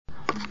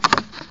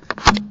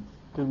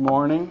Good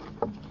morning.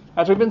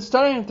 As we've been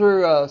studying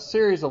through a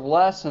series of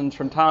lessons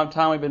from time to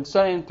time, we've been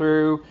studying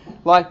through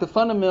like the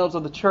fundamentals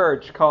of the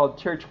church called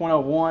Church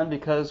 101,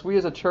 because we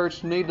as a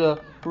church need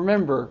to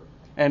remember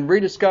and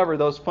rediscover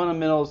those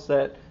fundamentals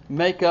that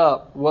make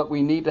up what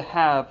we need to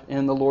have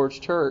in the Lord's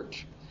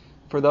church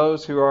for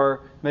those who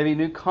are maybe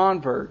new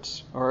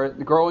converts or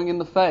growing in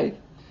the faith.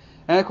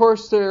 And of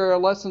course there are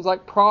lessons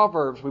like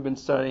Proverbs we've been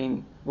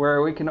studying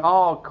where we can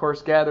all of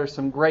course gather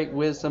some great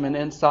wisdom and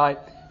insight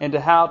into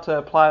how to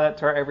apply that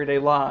to our everyday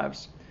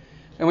lives.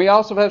 And we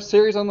also have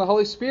series on the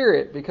Holy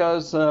Spirit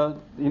because, there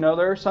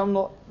are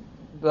some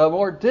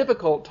more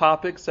difficult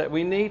topics that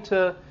we need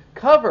to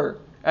cover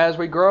as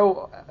we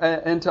grow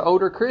into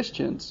older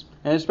Christians.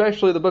 And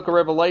especially the book of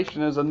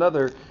Revelation is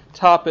another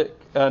topic,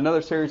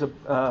 another series of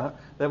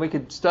that we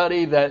could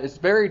study that is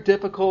very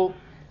difficult,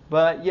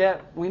 but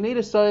yet we need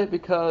to study it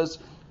because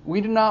we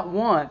do not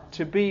want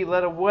to be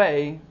led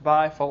away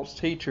by false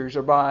teachers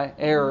or by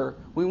error.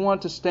 We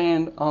want to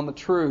stand on the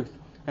truth.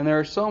 And there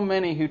are so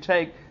many who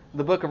take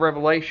the book of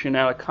Revelation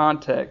out of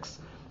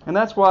context. And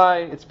that's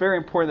why it's very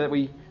important that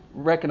we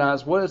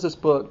recognize what is this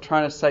book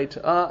trying to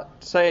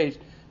say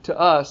to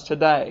us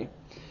today.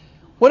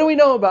 What do we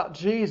know about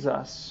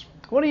Jesus?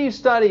 What do you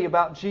study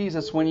about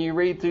Jesus when you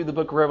read through the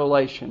book of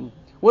Revelation?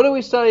 What do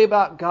we study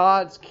about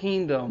God's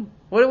kingdom?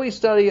 What do we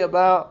study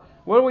about?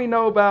 What do we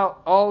know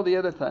about all the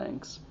other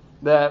things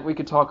that we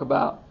could talk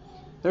about?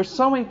 There's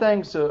so many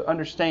things to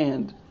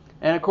understand.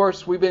 And of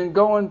course, we've been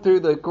going through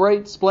the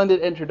great,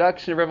 splendid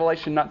introduction of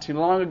Revelation not too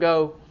long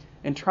ago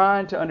and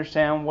trying to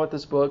understand what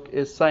this book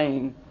is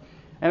saying.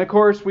 And of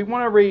course, we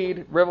want to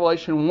read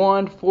Revelation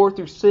 1, 4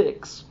 through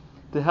 6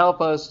 to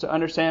help us to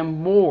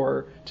understand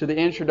more to the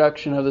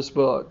introduction of this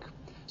book.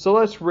 So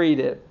let's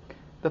read it.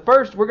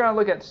 We're going to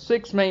look at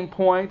 6 main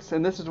points,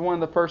 and this is one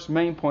of the first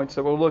main points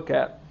that we'll look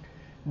at.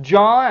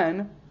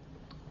 John,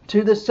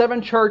 to the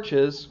 7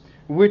 churches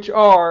which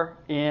are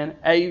in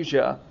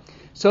Asia.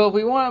 So if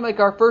we want to make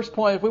our first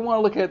point, if we want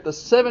to look at the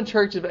 7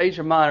 churches of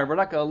Asia Minor,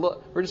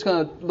 we're just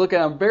going to look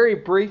at them very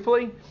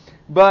briefly.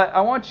 But I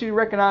want you to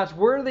recognize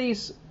where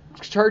these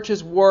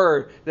churches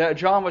were that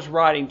John was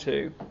writing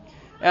to.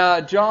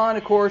 John,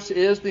 of course,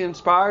 is the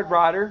inspired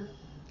writer.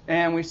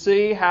 And we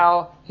see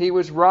how he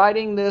was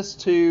writing this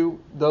to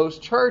those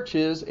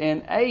churches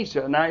in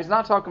Asia. Now, he's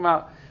not talking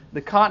about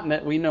the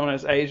continent we know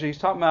as Asia. He's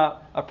talking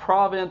about a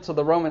province of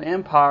the Roman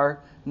Empire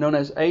known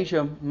as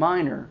Asia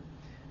Minor.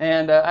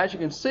 And as you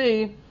can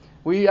see,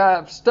 we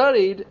have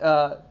studied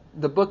the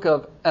book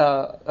of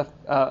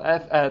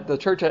the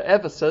church at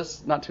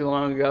Ephesus not too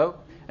long ago.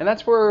 And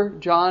that's where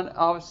John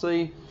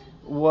obviously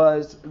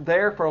was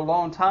there for a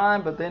long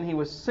time, but then he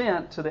was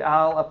sent to the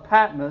Isle of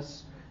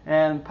Patmos.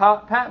 And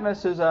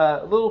Patmos is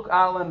a little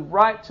island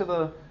right to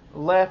the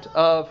left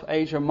of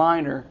Asia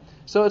Minor.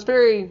 So it's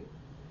very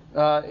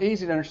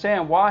easy to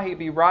understand why he'd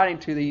be writing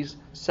to these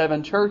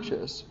 7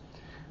 churches.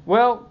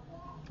 Well,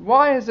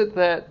 why is it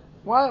that,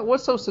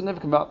 what's so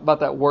significant about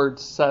that word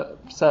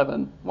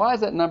 7? Why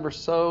is that number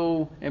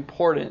so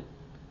important?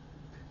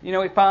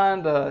 We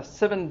find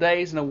 7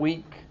 days in a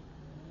week.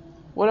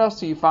 What else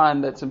do you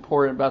find that's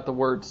important about the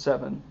word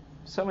 7?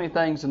 So many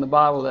things in the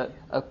Bible that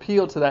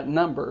appeal to that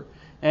number.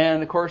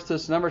 And of course,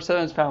 this number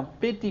 7 is found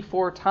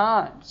 54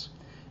 times.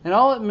 And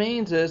all it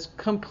means is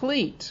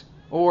complete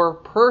or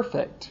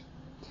perfect.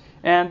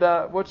 And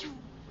what's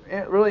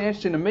really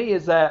interesting to me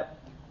is that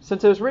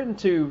since it was written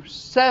to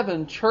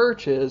 7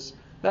 churches,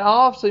 that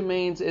obviously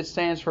means it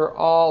stands for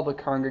all the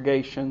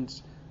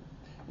congregations.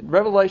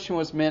 Revelation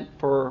was meant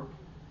for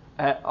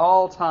at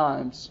all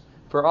times,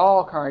 for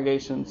all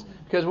congregations.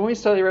 Because when we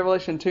study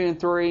Revelation 2 and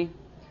 3,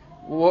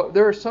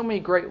 there are so many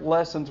great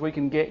lessons we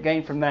can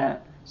gain from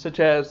that.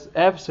 Such as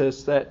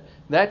Ephesus,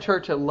 that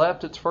church had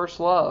left its first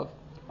love.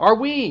 Are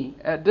we,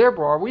 at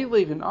Deborah, are we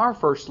leaving our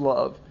first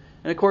love?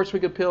 And of course we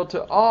could appeal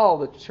to all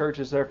the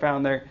churches that are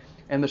found there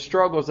and the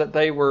struggles that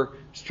they were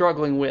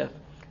struggling with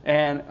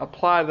and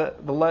apply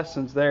the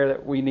lessons there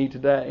that we need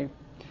today.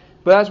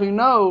 But as we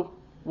know,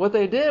 what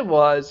they did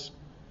was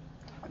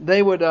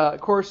they would,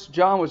 of course,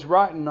 John was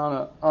writing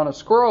on a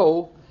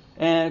scroll,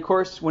 and of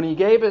course when he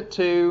gave it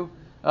to,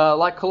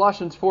 like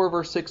Colossians 4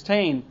 verse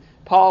 16,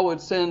 Paul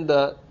would send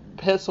the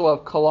epistle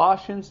of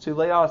Colossians to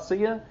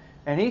Laodicea,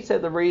 and he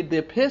said to read the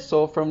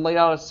epistle from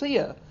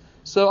Laodicea.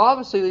 So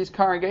obviously these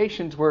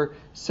congregations were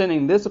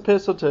sending this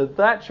epistle to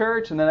that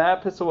church, and then that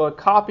epistle would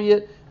copy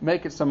it,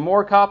 make it some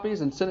more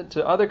copies, and send it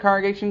to other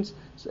congregations,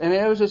 and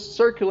it was just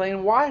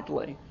circulating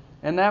widely.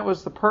 And that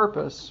was the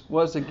purpose,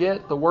 was to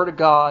get the Word of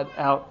God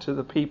out to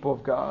the people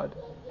of God.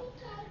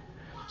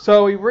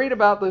 So we read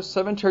about those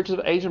 7 churches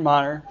of Asia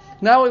Minor.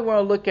 Now we want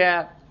to look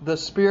at the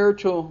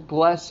spiritual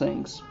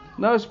blessings.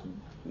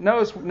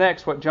 Notice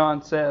next what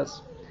John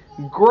says.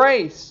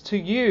 Grace to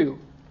you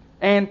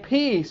and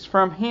peace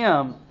from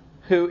Him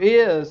who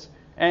is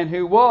and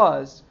who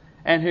was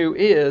and who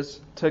is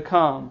to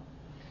come.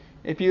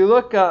 If you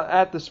look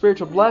at the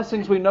spiritual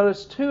blessings, we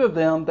notice 2 of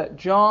them that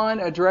John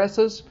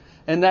addresses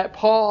and that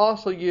Paul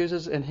also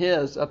uses in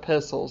his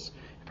epistles.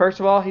 First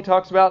of all, he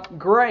talks about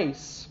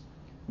grace.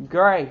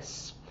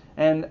 Grace.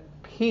 and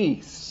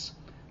peace.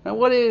 Now,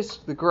 what is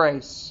the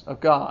grace of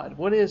God?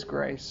 What is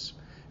grace?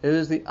 It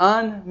is the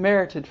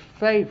unmerited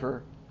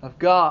favor of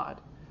God.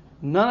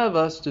 None of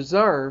us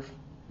deserve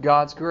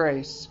God's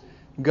grace.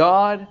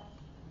 God,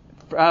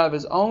 out of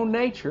His own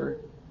nature,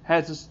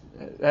 has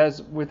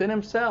within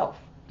Himself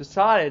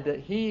decided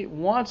that He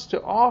wants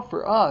to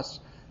offer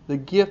us the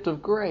gift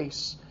of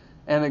grace.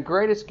 And the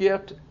greatest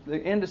gift,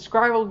 the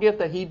indescribable gift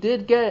that He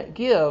did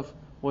give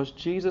was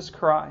Jesus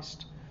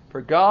Christ.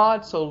 For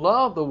God so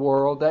loved the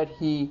world that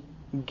He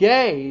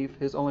gave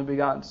His only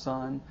begotten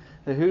Son,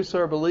 that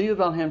whosoever believeth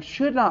on Him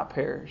should not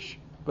perish,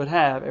 but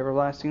have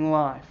everlasting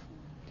life.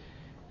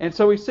 And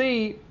so we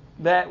see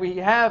that we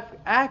have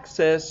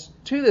access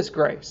to this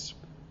grace.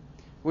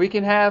 We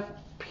can have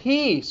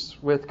peace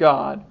with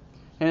God.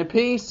 And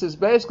peace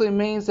basically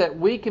means that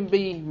we can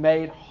be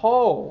made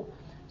whole.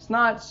 It's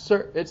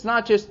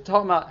not just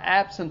talking about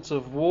absence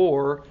of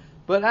war,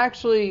 but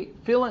actually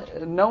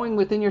knowing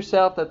within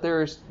yourself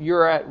that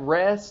you're at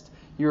rest,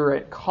 you're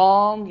at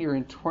calm, you're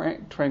in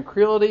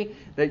tranquility,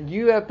 that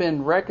you have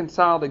been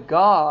reconciled to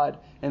God,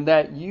 and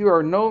that you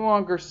are no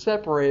longer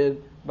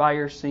separated by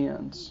your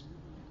sins.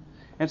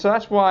 And so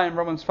that's why in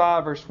Romans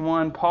 5 verse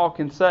 1, Paul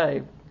can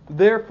say,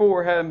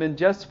 therefore, having been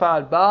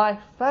justified by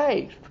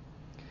faith,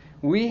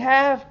 we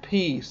have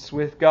peace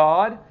with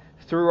God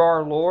through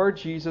our Lord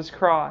Jesus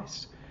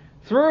Christ,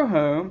 through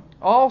whom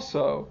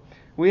also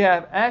we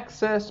have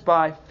access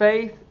by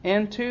faith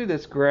into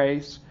this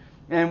grace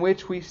in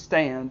which we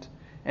stand,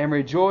 and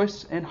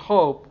rejoice in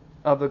hope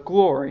of the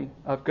glory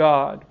of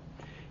God.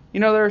 You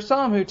know, there are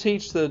some who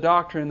teach the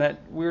doctrine that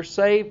we're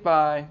saved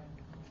by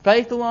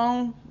faith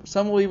alone.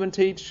 Some will even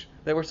teach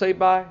that we're saved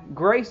by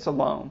grace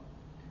alone.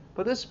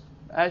 But this,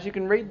 as you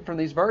can read from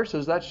these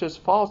verses, that's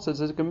just false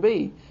as it can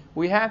be.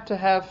 We have to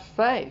have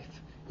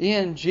faith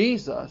in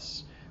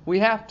Jesus. We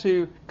have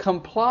to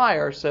comply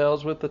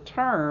ourselves with the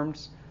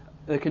terms,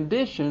 the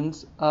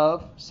conditions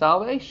of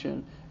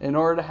salvation in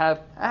order to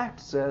have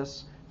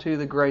access to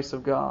the grace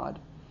of God.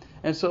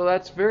 And so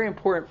that's very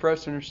important for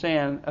us to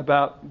understand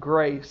about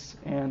grace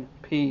and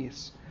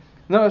peace.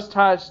 Notice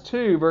Titus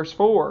 2 verse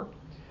 4.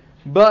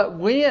 But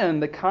when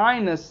the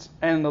kindness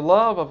and the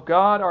love of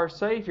God our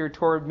Savior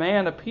toward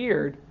man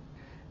appeared,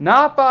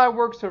 not by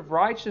works of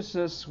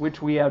righteousness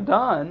which we have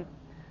done,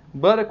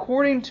 but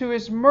according to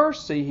His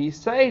mercy He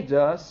saved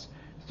us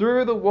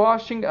through the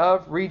washing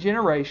of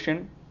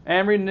regeneration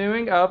and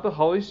renewing of the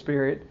Holy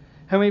Spirit,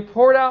 whom He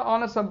poured out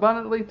on us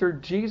abundantly through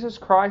Jesus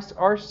Christ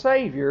our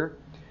Savior,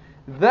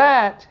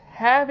 that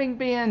having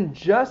been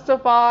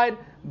justified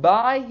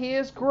by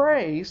His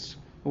grace,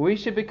 we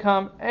should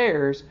become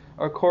heirs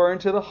according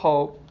to the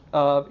hope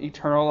of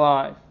eternal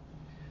life.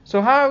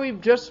 So how are we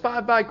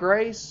justified by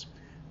grace?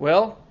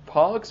 Well,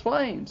 Paul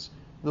explains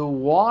the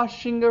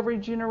washing of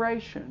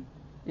regeneration,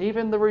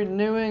 even the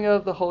renewing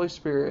of the Holy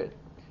Spirit.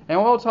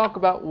 And we'll talk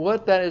about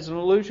what that is an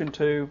allusion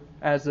to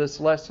as this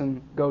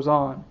lesson goes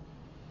on.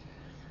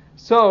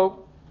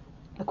 So,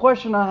 the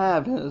question I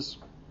have is,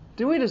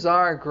 do we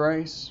desire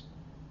grace?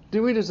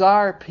 Do we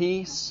desire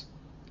peace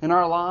in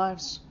our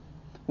lives?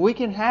 We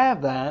can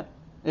have that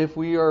if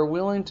we are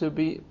willing to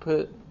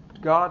put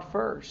God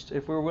first,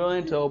 if we're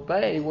willing to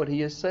obey what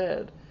He has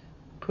said.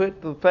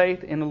 Put the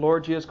faith in the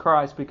Lord Jesus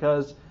Christ,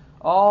 because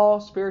all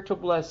spiritual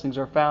blessings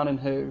are found in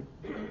who?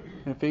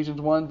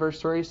 Ephesians 1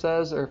 verse 3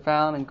 says they're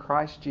found in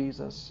Christ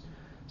Jesus.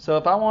 So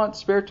if I want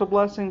spiritual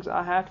blessings,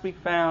 I have to be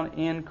found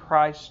in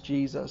Christ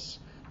Jesus.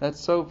 That's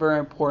so very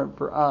important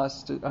for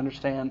us to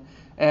understand.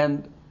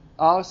 And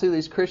obviously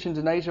these Christians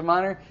in Asia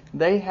Minor,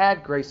 they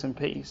had grace and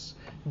peace.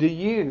 Do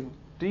you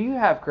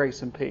have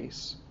grace and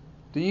peace?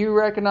 Do you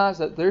recognize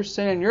that there's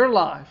sin in your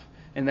life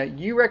and that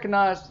you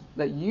recognize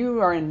that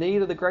you are in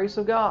need of the grace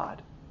of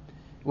God?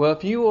 Well,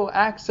 if you will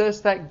access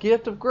that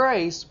gift of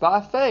grace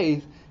by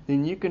faith,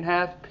 then you can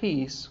have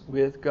peace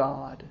with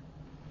God.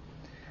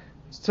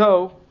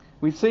 So,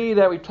 we see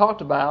that we've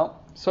talked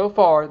about, so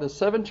far, the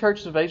 7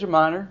 churches of Asia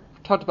Minor.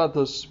 We've talked about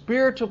those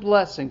spiritual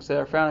blessings that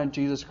are found in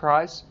Jesus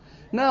Christ.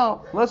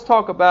 Now, let's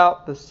talk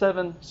about the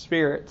 7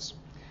 spirits.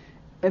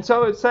 And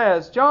so it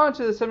says, John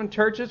to the 7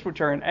 churches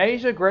which are in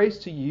Asia, grace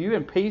to you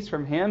and peace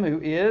from Him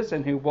who is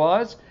and who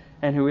was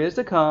and who is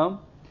to come,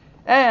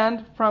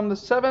 and from the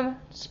 7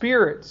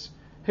 spirits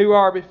who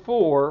are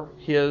before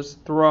His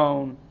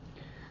throne.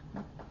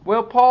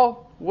 Well,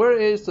 Paul, what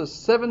is the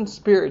 7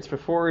 spirits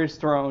before His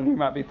throne, you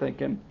might be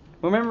thinking?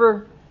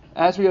 Remember,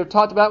 as we have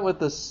talked about with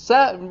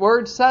the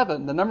word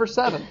 7, the number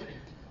 7,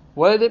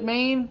 what did it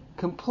mean?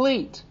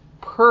 Complete,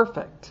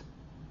 perfect.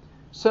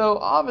 So,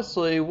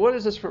 obviously, what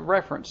is this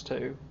reference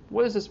to?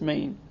 What does this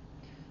mean?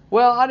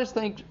 Well, I just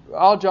think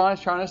all John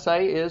is trying to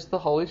say is the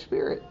Holy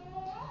Spirit.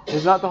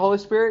 Is not the Holy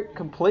Spirit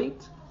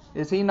complete?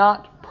 Is He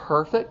not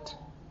perfect?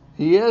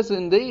 He is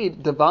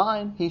indeed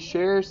divine. He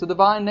shares the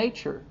divine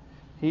nature.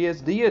 He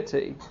is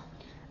deity.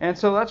 And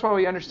so that's why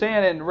we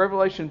understand in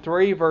Revelation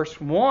 3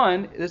 verse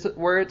 1, this is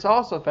where it's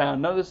also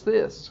found. Notice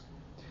this.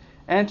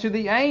 And to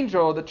the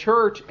angel of the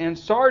church in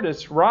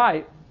Sardis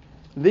write,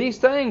 these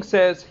things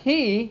says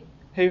He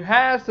who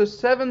has the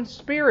 7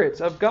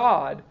 spirits of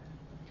God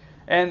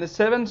and the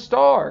 7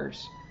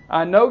 stars.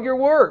 I know your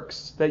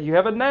works, that you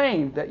have a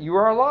name, that you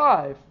are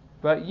alive,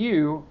 but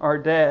you are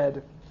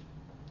dead.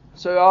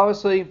 So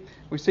obviously,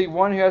 we see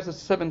one who has the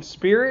 7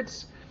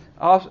 spirits,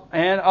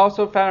 and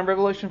also found in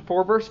Revelation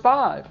 4 verse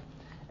 5.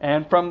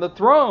 And from the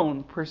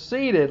throne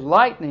proceeded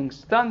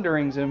lightnings,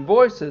 thunderings, and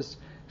voices.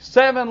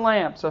 7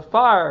 lamps of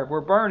fire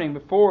were burning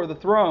before the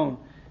throne,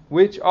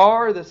 which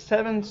are the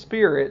 7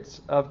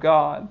 spirits of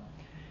God.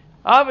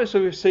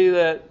 Obviously, we see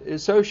that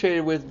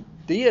associated with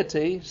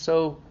deity,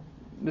 so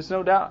this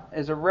no doubt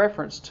is a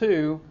reference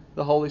to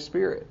the Holy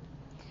Spirit.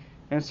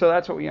 And so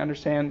that's what we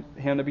understand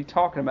him to be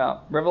talking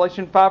about.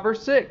 Revelation 5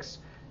 verse 6.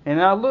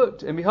 And I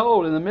looked, and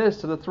behold, in the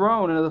midst of the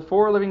throne and of the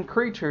 4 living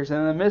creatures, and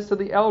in the midst of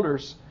the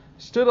elders,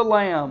 stood a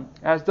lamb,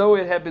 as though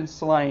it had been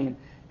slain,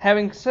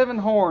 having 7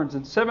 horns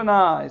and 7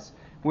 eyes,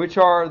 which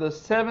are the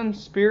 7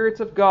 spirits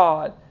of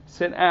God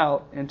sent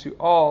out into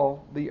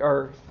all the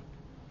earth.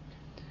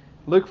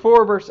 Luke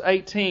 4 verse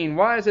 18.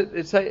 Why is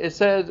it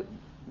said,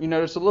 you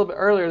notice a little bit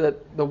earlier,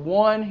 that the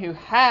one who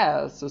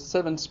has the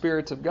 7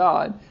 spirits of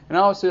God, and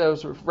obviously that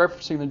was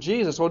referencing to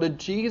Jesus. Well,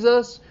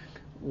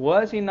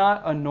 was he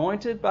not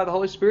anointed by the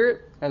Holy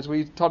Spirit, as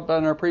we talked about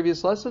in our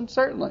previous lesson?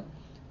 Certainly.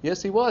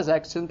 Yes, he was.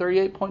 Acts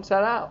 10:38 points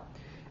that out.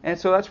 And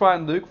so that's why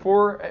in Luke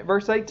 4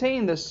 verse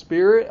 18, the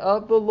Spirit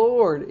of the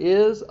Lord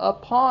is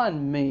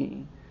upon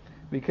me,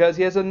 because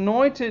he has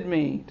anointed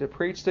me to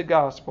preach the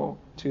gospel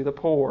to the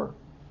poor.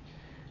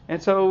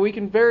 And so we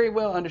can very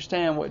well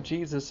understand what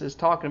Jesus is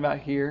talking about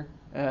here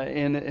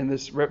in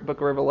this book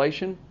of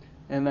Revelation,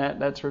 and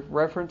that's a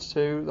reference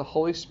to the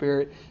Holy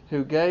Spirit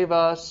who gave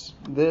us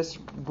this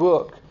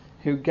book,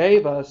 who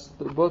gave us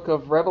the book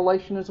of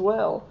Revelation as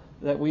well,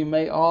 that we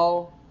may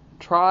all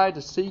try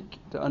to seek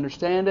to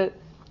understand it,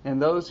 and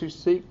those who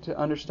seek to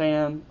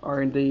understand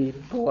are indeed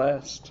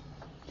blessed.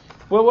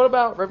 Well, what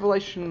about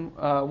Revelation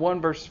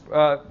 1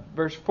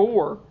 verse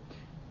 4?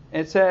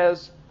 It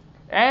says,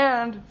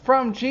 and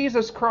from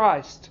Jesus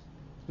Christ,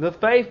 the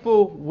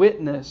faithful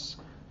witness,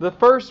 the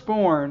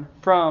firstborn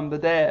from the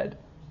dead,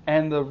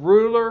 and the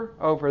ruler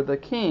over the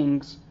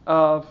kings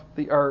of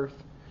the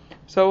earth.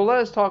 So let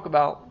us talk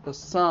about the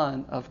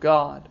Son of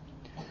God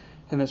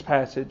in this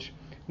passage.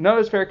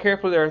 Notice very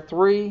carefully there are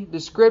 3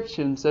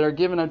 descriptions that are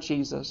given of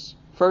Jesus.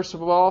 First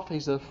of all,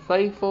 he's a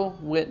faithful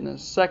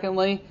witness.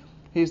 Secondly,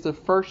 he's the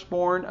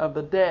firstborn of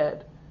the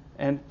dead.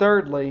 And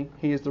thirdly,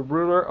 he is the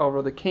ruler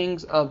over the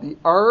kings of the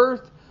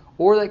earth,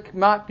 or that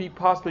might be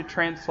possibly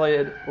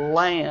translated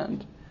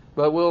land.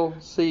 But we'll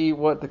see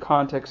what the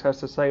context has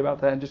to say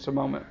about that in just a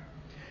moment.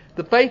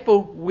 The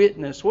faithful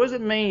witness. What does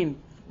it mean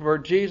for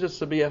Jesus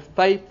to be a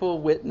faithful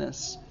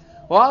witness?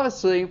 Well,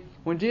 obviously,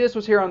 when Jesus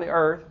was here on the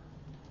earth,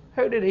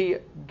 what did he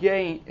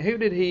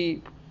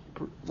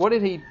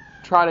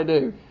try to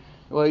do?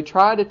 Well, he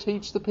tried to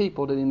teach the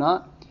people, did he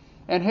not?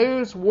 And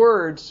whose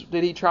words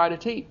did he try to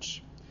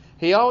teach?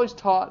 He always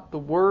taught the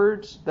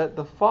words that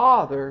the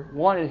Father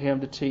wanted him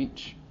to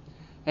teach.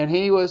 And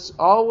he was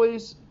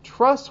always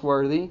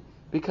trustworthy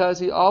because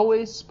he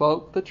always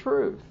spoke the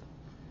truth.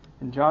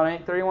 In John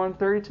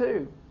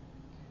 8:31-32,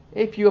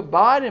 if you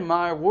abide in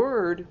my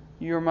word,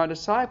 you are my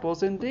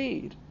disciples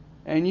indeed,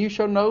 and you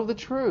shall know the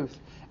truth,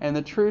 and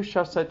the truth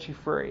shall set you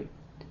free.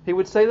 He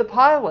would say to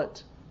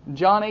Pilate, in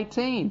John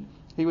 18,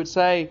 he would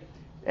say,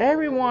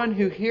 everyone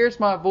who hears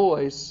my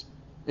voice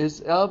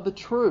is of the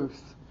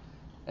truth.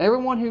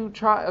 Everyone who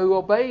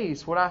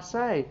obeys what I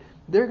say,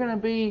 they're going to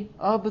be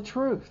of the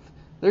truth.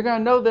 They're going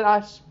to know that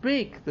I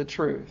speak the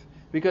truth,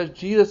 because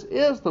Jesus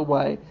is the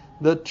way,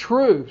 the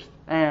truth,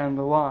 and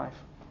the life.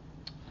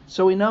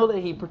 So we know that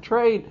he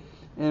portrayed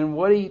and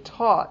what he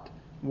taught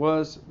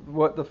was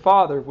what the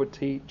Father would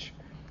teach.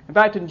 In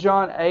fact, in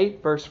John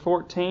 8, verse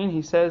 14,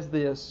 he says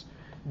this,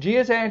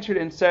 Jesus answered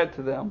and said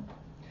to them,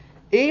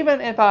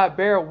 even if I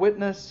bear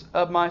witness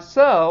of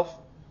myself,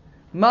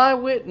 my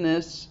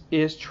witness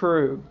is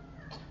true.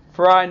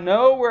 For I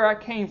know where I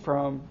came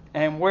from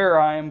and where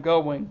I am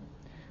going.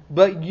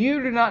 But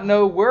you do not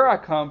know where I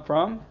come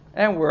from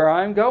and where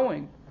I am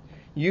going.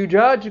 You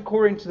judge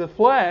according to the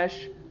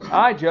flesh.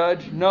 I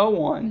judge no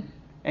one.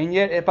 And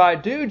yet if I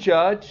do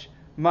judge,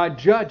 my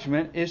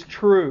judgment is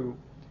true.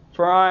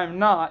 For I am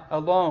not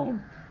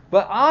alone,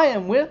 but I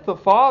am with the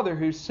Father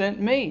who sent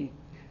me.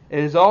 It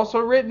is also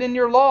written in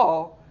your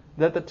law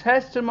that the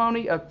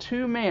testimony of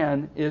 2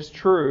 men is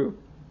true.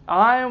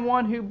 I am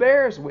one who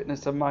bears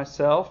witness of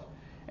myself,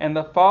 and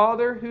the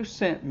Father who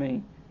sent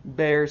me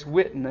bears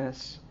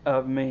witness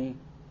of me.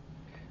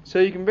 So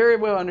you can very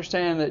well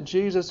understand that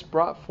Jesus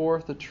brought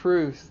forth the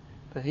truth,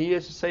 that He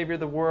is the Savior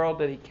of the world,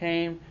 that He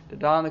came to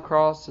die on the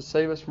cross to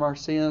save us from our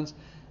sins,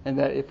 and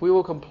that if we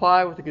will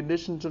comply with the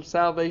conditions of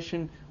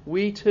salvation,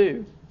 we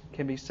too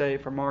can be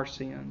saved from our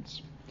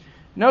sins.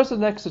 Notice the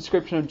next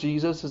description of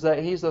Jesus is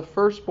that He's the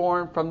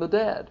firstborn from the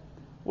dead.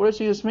 What does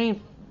Jesus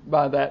mean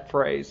by that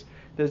phrase?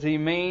 Does He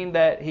mean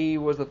that He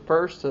was the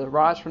first to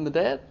rise from the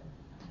dead?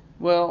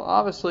 Well,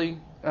 obviously,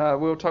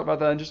 we'll talk about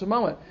that in just a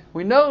moment.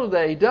 We know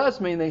that He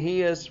does mean that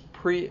He is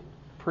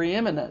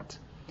preeminent.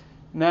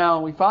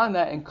 Now, we find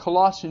that in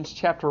Colossians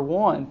chapter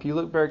 1. If you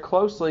look very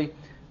closely,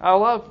 I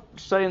love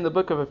studying the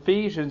book of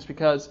Ephesians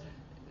because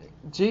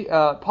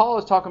Paul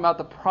is talking about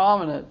the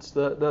prominence,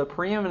 the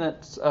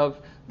preeminence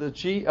of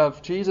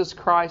Jesus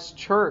Christ's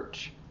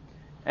church.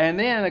 And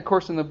then, of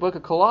course, in the book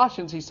of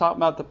Colossians, he's talking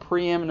about the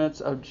preeminence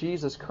of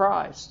Jesus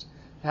Christ.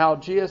 How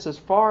Jesus is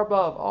far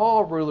above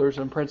all rulers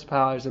and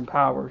principalities and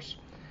powers.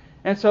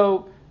 And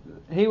so,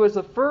 he was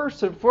the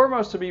first and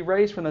foremost to be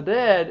raised from the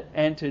dead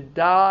and to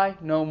die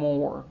no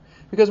more.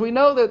 Because we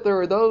know that there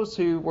are those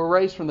who were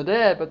raised from the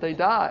dead, but they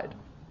died.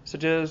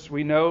 Such as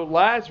we know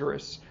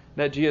Lazarus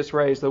that Jesus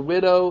raised. The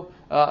widow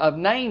of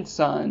Nain's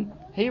son,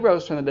 he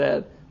rose from the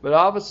dead. But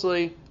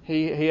obviously,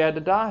 he had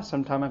to die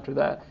sometime after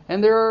that.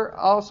 And there are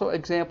also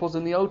examples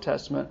in the Old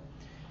Testament.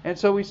 And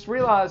so we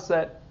realize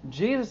that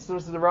Jesus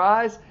was to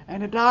rise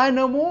and to die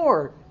no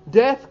more.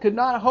 Death could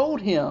not hold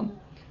him.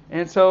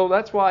 And so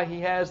that's why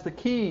he has the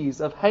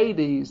keys of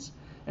Hades.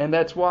 And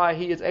that's why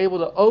he is able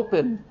to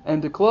open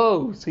and to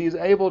close. He is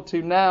able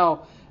to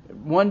now,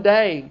 one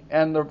day,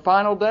 and the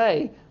final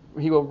day,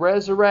 he will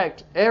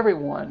resurrect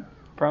everyone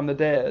from the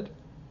dead.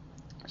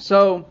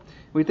 So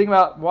we think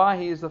about why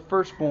he is the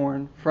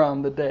firstborn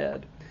from the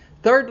dead.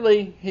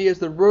 Thirdly, he is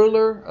the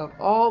ruler of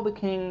all the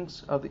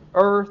kings of the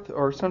earth,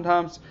 or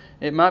sometimes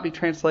it might be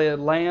translated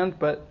land,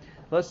 but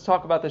let's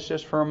talk about this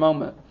just for a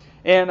moment.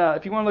 And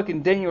if you want to look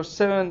in Daniel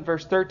 7,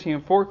 verse 13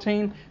 and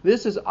 14,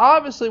 this is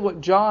obviously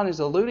what John is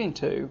alluding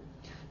to,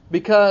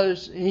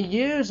 because he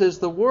uses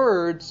the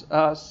words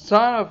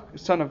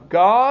son of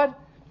God,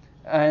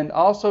 and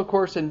also, of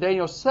course, in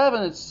Daniel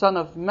 7, it's son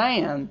of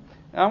man.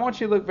 And I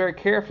want you to look very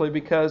carefully,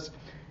 because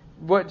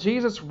what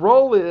Jesus'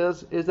 role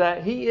is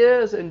that he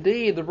is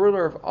indeed the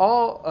ruler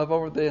of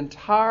over the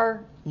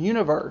entire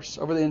universe,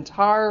 over the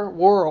entire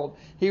world.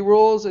 He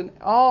rules in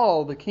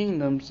all the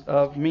kingdoms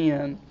of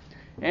men.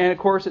 And of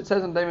course it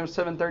says in Daniel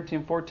 7,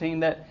 13, 14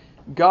 that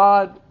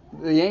God,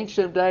 the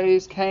Ancient of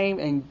Days, came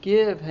and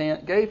gave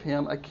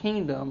him a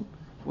kingdom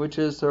which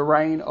is to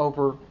reign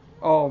over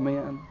all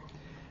men.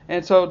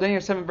 And so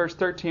Daniel 7, verse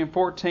 13 and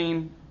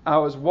 14, I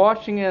was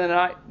watching in the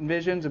night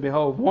visions, and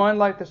behold, one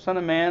like the Son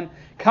of Man,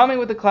 coming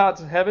with the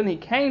clouds of heaven. He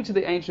came to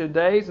the Ancient of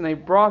Days, and they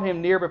brought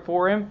him near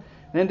before him.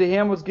 Then to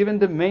him was given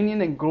dominion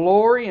and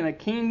glory and a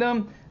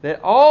kingdom, that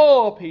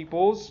all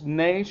peoples,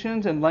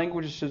 nations, and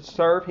languages should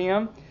serve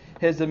him.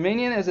 His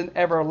dominion is an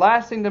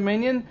everlasting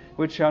dominion,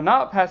 which shall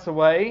not pass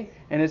away,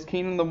 and his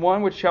kingdom the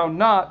one which shall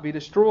not be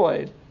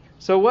destroyed.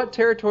 So what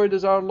territory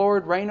does our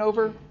Lord reign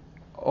over?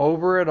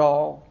 Over it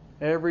all.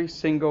 Every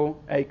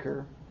single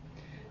acre.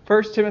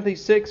 1 Timothy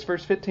 6,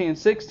 verse 15 and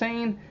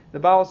 16, the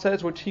Bible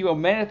says, which he will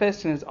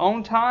manifest in his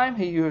own time,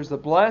 he who is the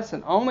blessed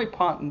and only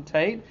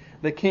potentate,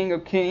 the King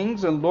of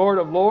kings and Lord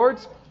of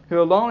lords,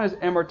 who alone has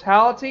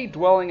immortality,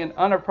 dwelling in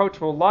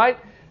unapproachable light,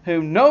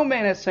 whom no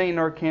man has seen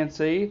nor can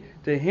see,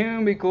 to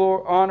whom be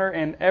glory, honor,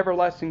 and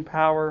everlasting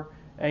power.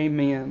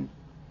 Amen.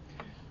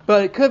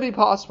 But it could be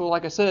possible,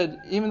 like I said,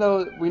 even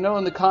though we know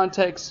in the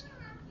context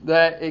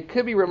that it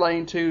could be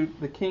relating to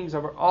the kings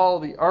over all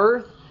the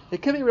earth,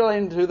 it could be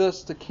relating to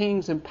the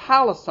kings in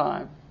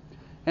Palestine.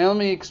 And let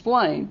me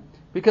explain.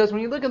 Because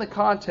when you look in the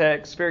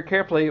context very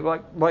carefully,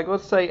 like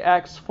let's say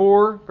Acts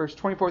 4, verse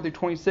 24 through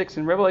 26,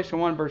 and Revelation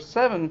 1, verse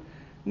 7,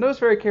 notice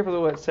very carefully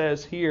what it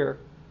says here.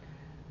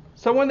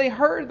 So when they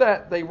heard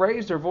that, they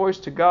raised their voice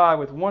to God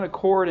with one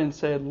accord and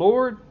said,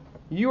 Lord,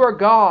 you are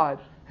God,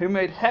 who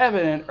made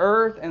heaven and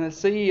earth and the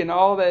sea and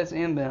all that is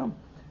in them,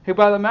 who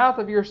by the mouth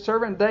of your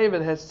servant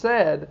David has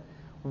said,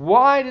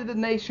 why did the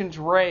nations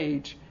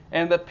rage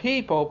and the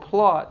people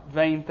plot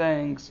vain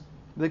things?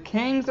 The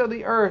kings of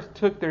the earth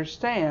took their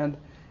stand,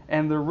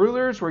 and the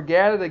rulers were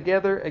gathered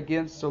together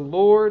against the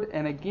Lord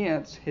and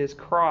against his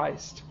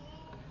Christ.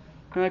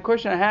 And the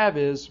question I have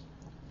is,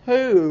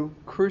 who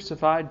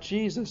crucified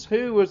Jesus?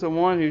 Who was the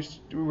one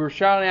who were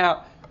shouting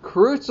out,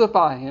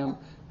 crucify him,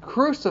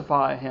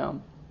 crucify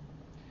him?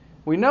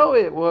 We know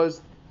it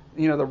was,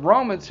 the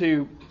Romans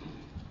who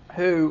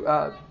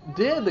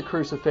did the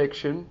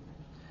crucifixion.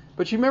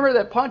 But you remember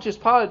that Pontius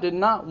Pilate did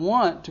not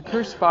want to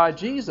crucify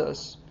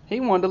Jesus.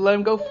 He wanted to let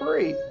him go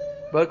free.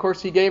 But of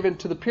course he gave in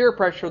to the peer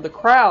pressure of the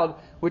crowd,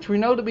 which we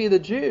know to be the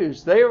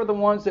Jews. They were the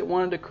ones that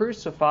wanted to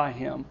crucify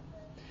him.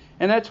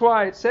 And that's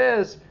why it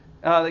says,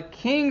 the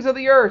kings of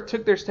the earth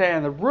took their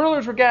stand. The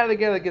rulers were gathered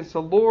together against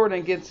the Lord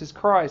and against his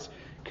Christ.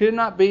 Could it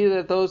not be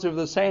that those of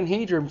the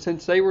Sanhedrin,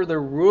 since they were the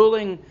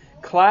ruling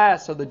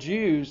class of the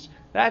Jews,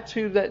 that's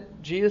who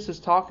that Jesus is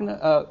talking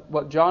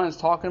what John is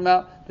talking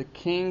about, the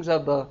kings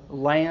of the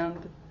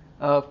land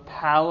of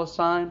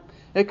Palestine?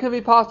 It could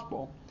be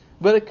possible,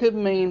 but it could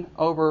mean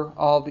over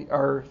all the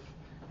earth.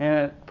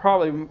 And it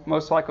probably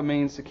most likely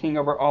means the king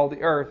over all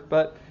the earth.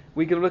 But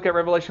we can look at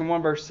Revelation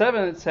 1 verse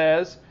 7, it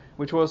says,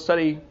 which we'll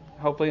study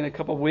hopefully in a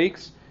couple of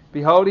weeks,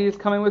 behold, he is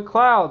coming with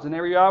clouds, and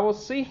every eye will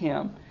see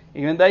him,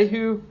 even they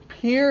who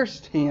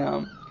pierced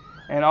him.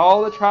 And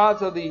all the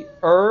tribes of the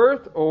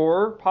earth,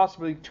 or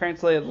possibly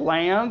translated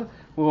land,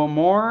 will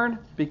mourn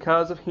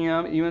because of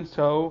him. Even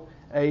so,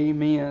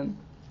 amen.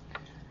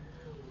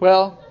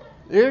 Well,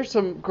 there's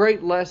some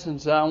great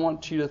lessons that I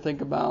want you to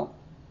think about.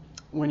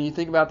 when you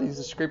think about these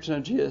descriptions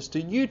of Jesus, do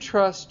you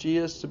trust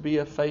Jesus to be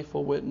a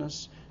faithful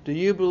witness? Do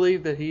you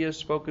believe that He has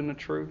spoken the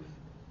truth?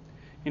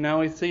 You know,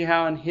 we see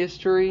how in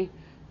history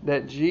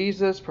that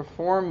Jesus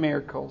performed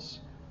miracles.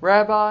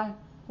 Rabbi,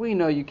 we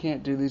know you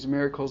can't do these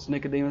miracles,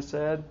 Nicodemus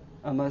said,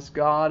 unless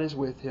God is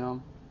with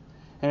Him.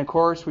 And of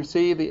course, we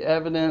see the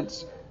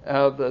evidence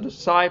of the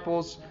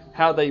disciples,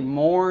 how they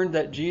mourned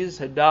that Jesus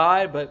had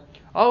died, but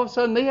all of a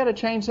sudden they had a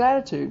changed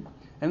attitude.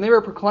 And they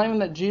were proclaiming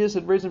that Jesus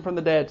had risen from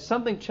the dead.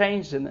 Something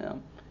changed in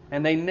them.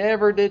 And they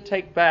never did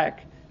take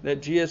back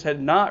that Jesus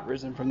had not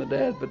risen from the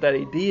dead, but that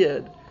He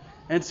did.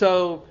 And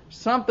so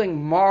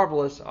something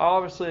marvelous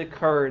obviously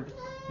occurred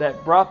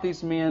that brought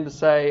these men to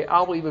say,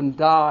 I will even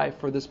die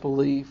for this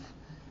belief.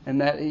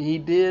 And that He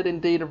did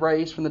indeed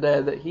raise from the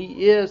dead, that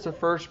He is the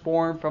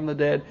firstborn from the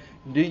dead.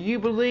 Do you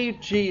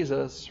believe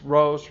Jesus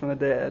rose from the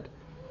dead?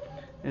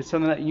 It's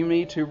something that you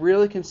need to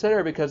really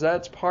consider, because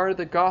that's part of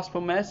the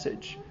gospel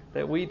message,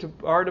 that we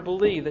are to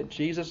believe that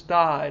Jesus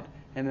died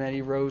and that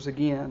He rose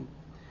again.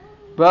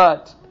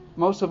 But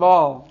most of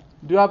all,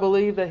 do I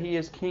believe that He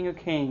is King of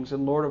Kings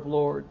and Lord of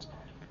Lords?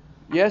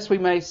 Yes, we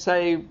may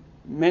say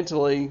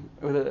mentally,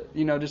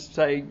 just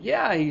say,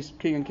 yeah, He's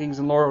King of Kings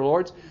and Lord of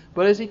Lords.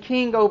 But is He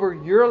King over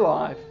your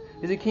life?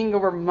 Is He King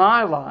over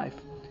my life?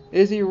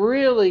 Is He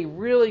really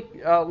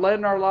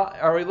letting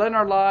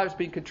our lives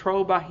be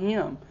controlled by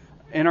Him?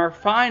 In our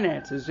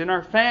finances, in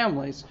our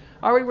families?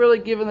 Are we really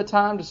giving the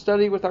time to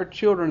study with our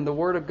children the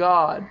Word of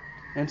God?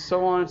 And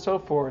so on and so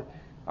forth.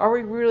 Are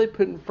we really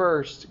putting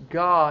first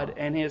God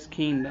and His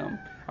kingdom?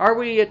 Are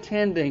we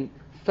attending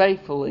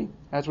faithfully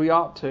as we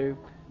ought to?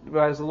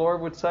 As the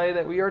Lord would say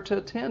that we are to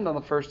attend on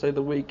the first day of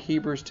the week,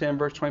 Hebrews 10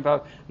 verse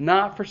 25,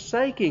 not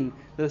forsaking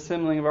the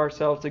assembling of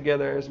ourselves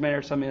together as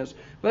manner some is.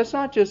 But it's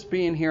not just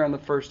being here on the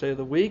first day of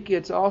the week,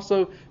 it's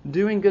also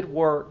doing good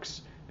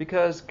works.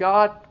 Because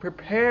God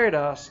prepared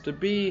us to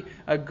be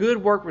a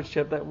good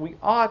workmanship, that we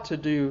ought to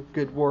do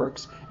good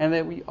works, and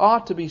that we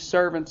ought to be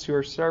servants who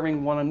are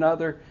serving one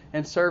another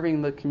and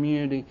serving the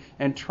community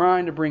and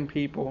trying to bring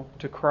people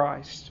to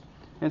Christ.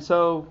 And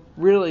so,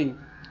 really,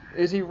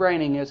 is He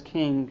reigning as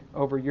King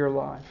over your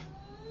life?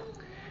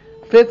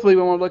 Fifthly,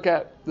 we want to look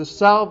at the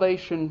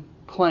salvation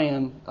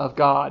plan of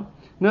God.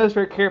 Notice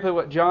very carefully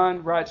what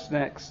John writes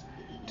next.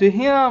 To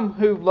Him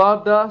who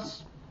loved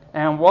us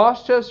and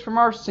washed us from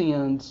our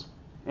sins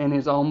in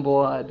His own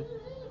blood.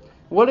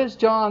 What is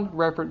John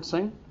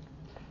referencing?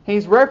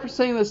 He's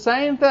referencing the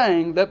same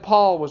thing that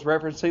Paul was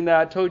referencing, that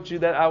I told you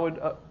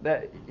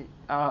that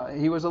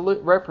he was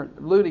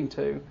alluding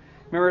to.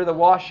 Remember the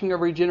washing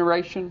of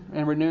regeneration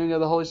and renewing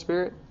of the Holy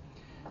Spirit?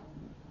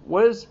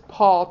 What is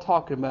Paul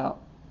talking about?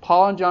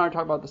 Paul and John are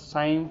talking about the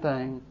same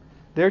thing.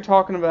 They're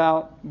talking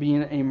about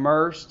being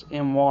immersed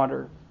in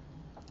water.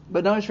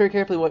 But notice very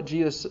carefully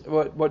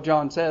what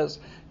John says.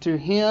 To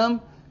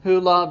Him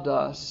who loved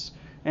us.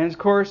 And of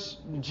course,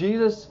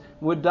 Jesus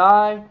would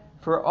die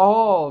for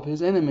all of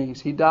His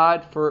enemies. He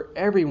died for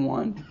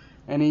everyone.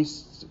 And He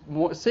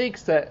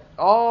seeks that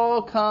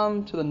all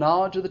come to the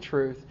knowledge of the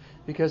truth,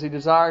 because He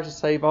desires to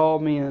save all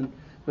men.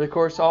 But of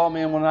course, all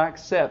men will not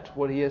accept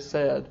what He has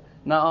said.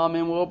 Not all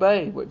men will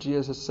obey what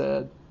Jesus has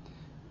said.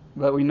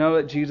 But we know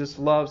that Jesus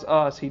loves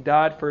us. He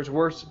died for His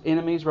worst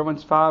enemies,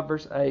 Romans 5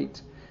 verse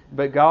 8.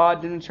 But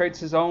God demonstrates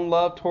His own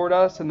love toward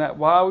us, and that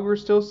while we were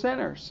still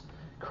sinners,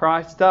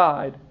 Christ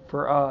died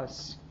for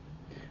us.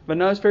 But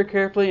notice very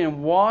carefully,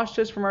 and washed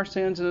us from our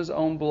sins in His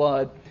own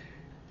blood.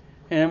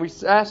 And we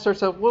asked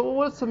ourselves, well,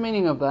 what's the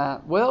meaning of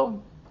that?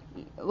 Well,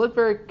 look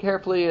very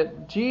carefully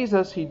at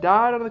Jesus. He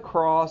died on the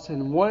cross,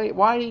 and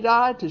why did He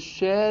die? To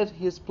shed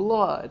His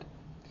blood.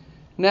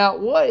 Now,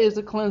 what is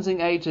the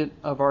cleansing agent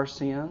of our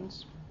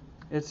sins?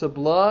 It's the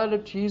blood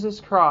of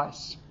Jesus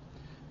Christ.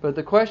 But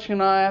the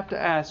question I have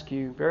to ask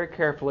you very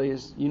carefully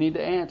is, you need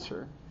to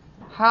answer.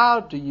 How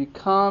do you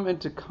come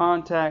into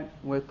contact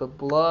with the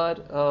blood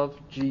of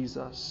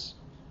Jesus?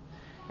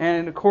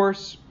 And of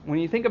course, when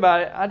you think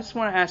about it, I just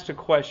want to ask a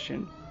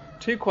question.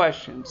 Two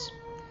questions.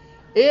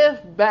 If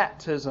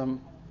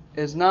baptism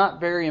is not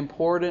very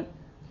important,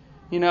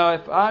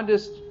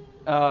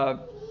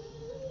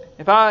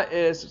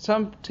 as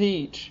some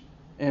teach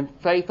in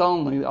faith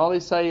only, all they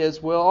say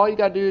is, well, all you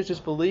got to do is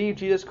just believe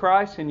Jesus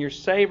Christ and you're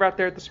saved right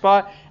there at the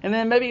spot. And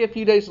then maybe a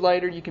few days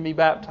later you can be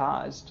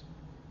baptized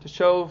to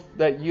show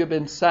that you have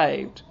been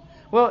saved.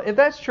 Well, if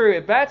that's true,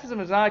 if baptism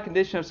is not a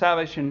condition of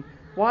salvation,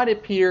 why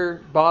did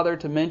Peter bother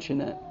to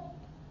mention it?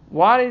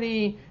 Why did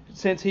he,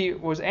 since he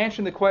was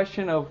answering the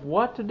question of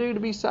what to do to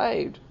be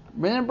saved?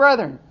 Men and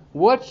brethren,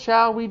 what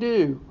shall we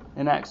do?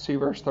 In Acts 2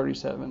 verse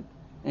 37.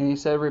 And he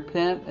said,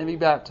 repent and be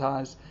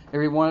baptized,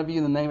 every one of you,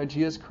 in the name of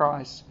Jesus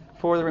Christ,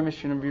 for the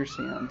remission of your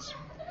sins.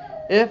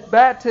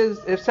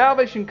 If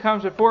salvation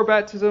comes before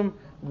baptism,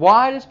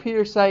 why does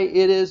Peter say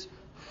it is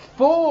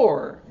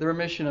for the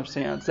remission of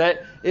sins?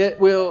 That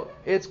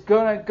it's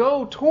going to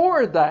go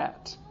toward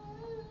that.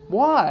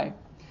 Why?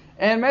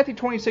 And Matthew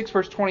 26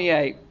 verse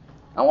 28,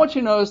 I want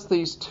you to notice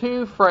these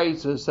two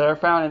phrases that are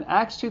found in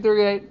Acts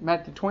 2:38,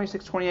 Matthew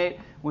 26:28,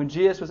 when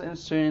Jesus was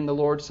instituting the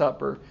Lord's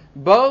Supper.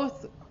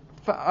 Both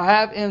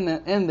have in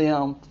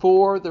them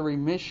for the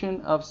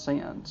remission of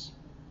sins.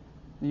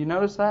 Do you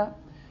notice that?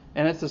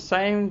 And it's the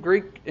same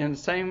Greek and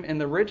same in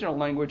the original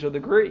language of the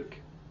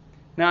Greek.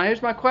 Now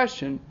here's my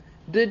question: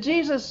 did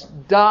Jesus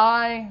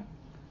die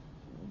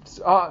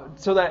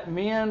so that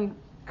men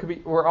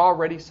were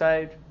already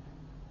saved?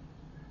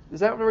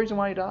 Is that the reason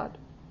why He died?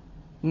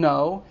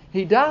 No,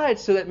 He died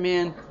so that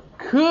men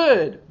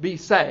could be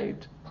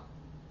saved.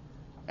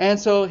 And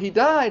so He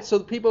died so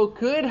that people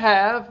could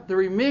have the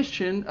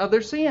remission of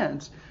their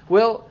sins.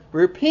 Well,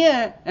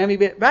 repent and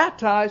be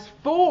baptized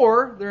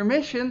for the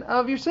remission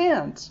of your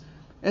sins.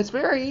 It's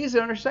very easy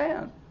to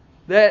understand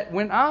that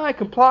when I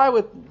comply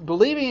with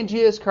believing in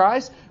Jesus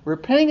Christ,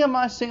 repenting of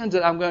my sins,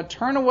 that I'm going to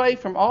turn away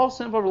from all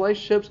sinful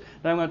relationships,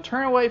 that I'm going to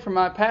turn away from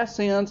my past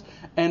sins,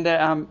 and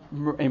that I'm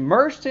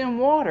immersed in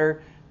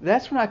water,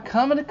 that's when I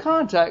come into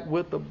contact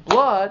with the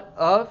blood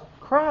of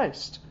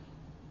Christ.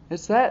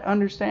 It's that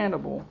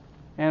understandable.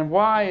 And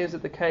why is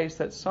it the case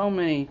that so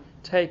many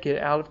take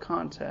it out of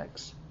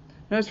context?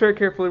 Notice very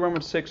carefully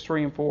Romans 6,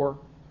 3 and 4.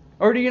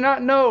 Or do you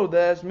not know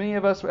that as many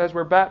of us as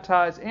were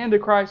baptized into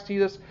Christ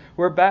Jesus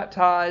were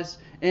baptized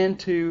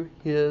into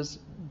His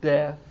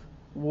death?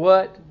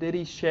 What did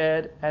He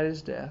shed at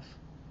His death?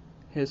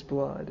 His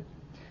blood.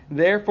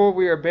 Therefore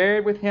we are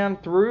buried with Him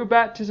through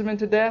baptism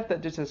into death,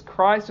 that just as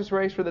Christ was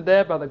raised from the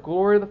dead by the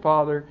glory of the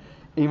Father,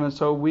 even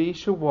so we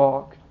should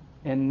walk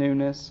in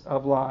newness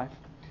of life.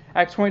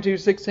 Acts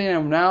 22:16,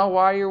 and now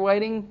while you're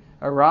waiting,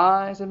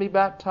 arise and be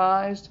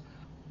baptized,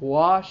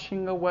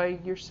 washing away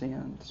your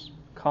sins,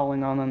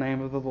 calling on the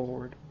name of the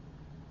Lord.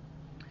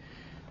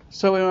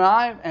 So when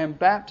I am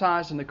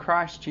baptized into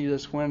Christ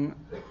Jesus, when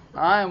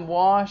I am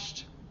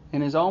washed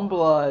in His own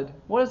blood,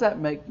 what does that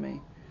make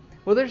me?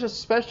 Well, there's a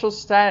special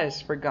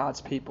status for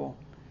God's people.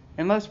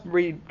 And let's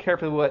read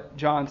carefully what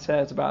John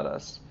says about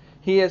us.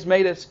 He has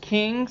made us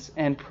kings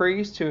and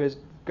priests to His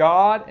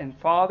God and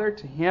Father.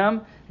 To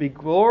Him be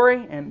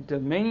glory and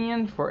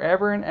dominion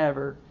forever and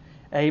ever.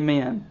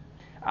 Amen.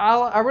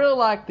 I really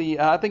like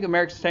I think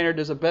American Standard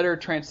does a better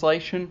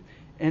translation.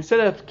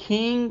 Instead of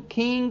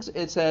kings,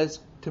 it says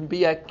to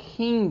be a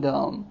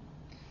kingdom.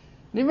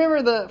 Do you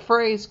remember the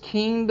phrase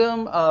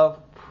kingdom of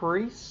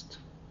priest?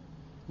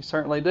 You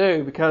certainly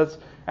do, because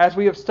as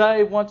we have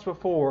studied once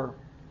before,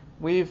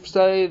 we've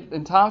studied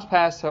in times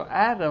past how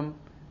Adam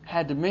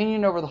had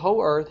dominion over the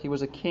whole earth. He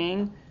was a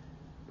king,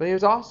 but he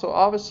was also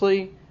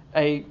obviously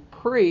a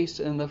priest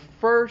in the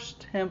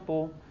first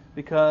temple,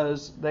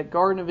 because that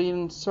Garden of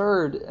Eden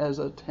served as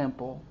a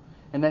temple,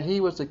 and that he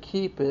was to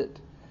keep it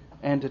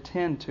and to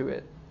tend to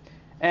it.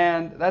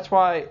 And that's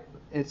why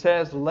it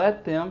says,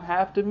 let them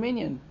have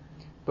dominion.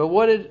 But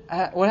what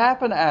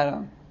happened to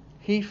Adam?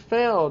 He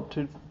failed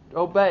to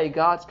obey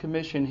God's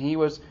commission. He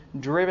was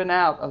driven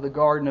out of the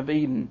Garden of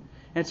Eden.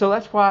 And so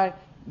that's why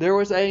there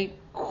was a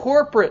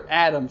corporate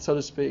Adam, so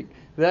to speak.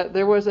 That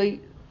there was a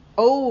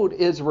old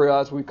Israel,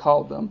 as we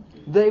called them.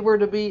 They were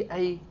to be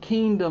a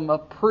kingdom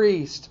of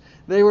priests.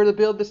 They were to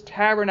build this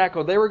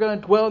tabernacle. They were going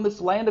to dwell in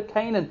this land of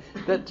Canaan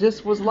that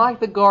just was like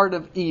the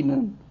Garden of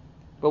Eden.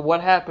 But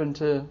what happened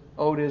to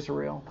old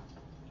Israel?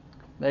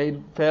 They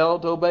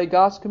failed to obey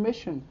God's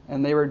commission,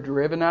 and they were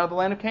driven out of the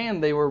land of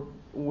Canaan. They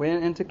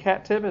went into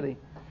captivity.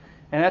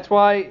 And that's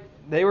why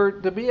they were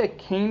to be a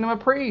kingdom of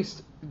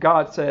priests,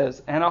 God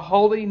says, and a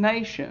holy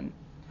nation.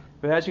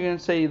 But as you can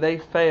see, they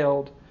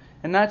failed.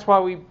 And that's why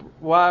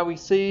we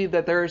see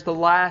that there is the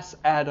last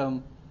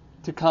Adam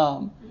to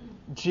come,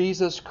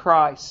 Jesus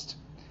Christ,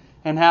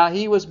 and how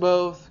He was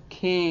both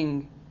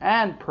king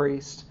and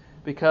priest,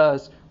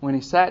 because when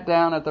He sat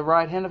down at the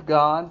right hand of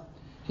God,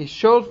 He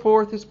showed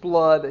forth His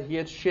blood that He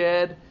had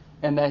shed,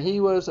 and that He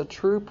was a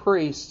true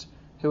priest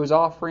who was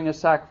offering a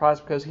sacrifice,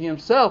 because He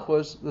Himself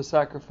was the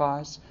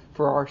sacrifice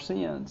for our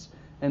sins,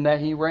 and that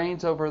He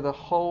reigns over the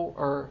whole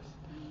earth,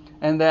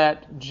 and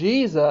that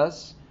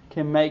Jesus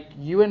can make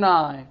you and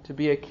I to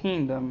be a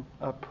kingdom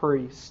of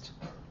priests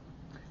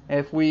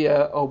if we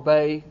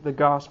obey the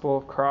gospel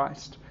of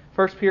Christ.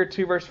 1 Peter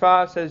 2 verse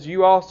 5 says,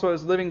 you also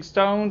as living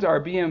stones are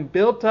being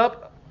built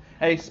up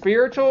a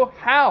spiritual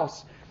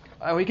house.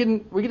 We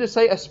can just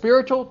say a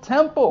spiritual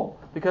temple,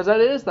 because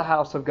that is the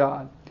house of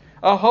God.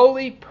 A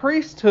holy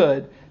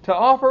priesthood to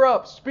offer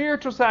up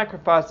spiritual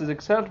sacrifices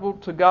acceptable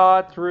to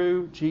God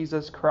through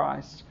Jesus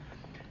Christ.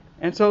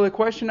 And so the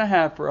question I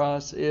have for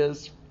us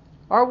is,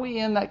 are we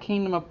in that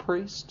kingdom of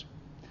priests?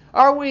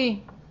 Are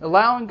we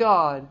allowing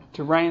God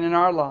to reign in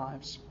our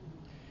lives?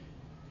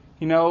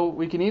 You know,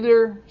 we can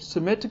either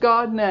submit to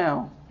God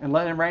now and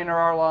let Him reign in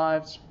our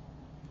lives,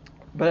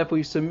 but if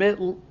we submit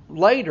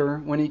later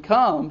when He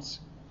comes,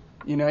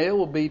 you know, it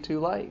will be too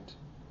late.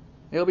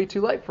 It will be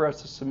too late for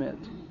us to submit,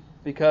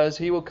 because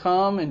He will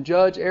come and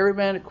judge every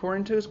man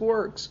according to his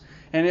works.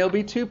 And it will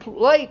be too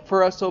late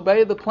for us to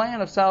obey the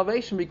plan of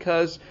salvation,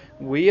 because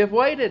we have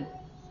waited.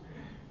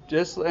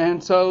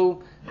 And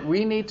so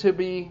we need to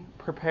be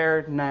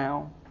prepared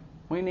now.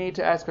 We need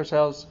to ask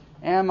ourselves,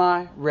 am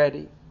I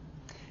ready?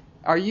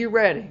 Are you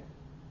ready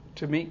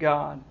to meet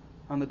God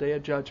on the day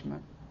of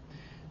judgment?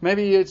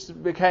 Maybe it's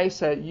the case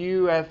that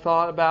you have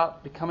thought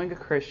about becoming a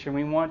Christian.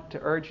 We want to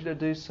urge you to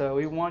do so.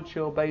 We want you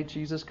to obey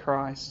Jesus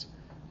Christ,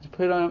 to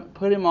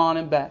put Him on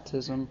in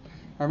baptism.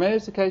 Or maybe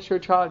it's the case you're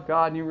a child of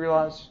God and you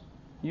realize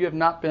you have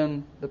not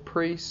been the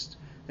priest,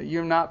 that you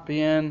have not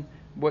been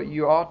what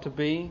you ought to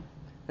be,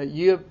 that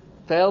you have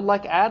failed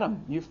like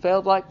Adam. You've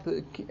failed like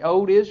the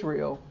old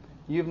Israel.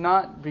 You've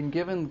not been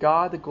given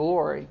God the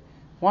glory.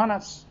 Why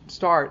not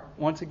start,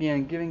 once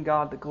again, giving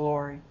God the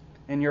glory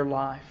in your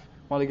life?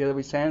 While together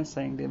we stand and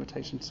sing the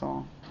invitation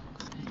song.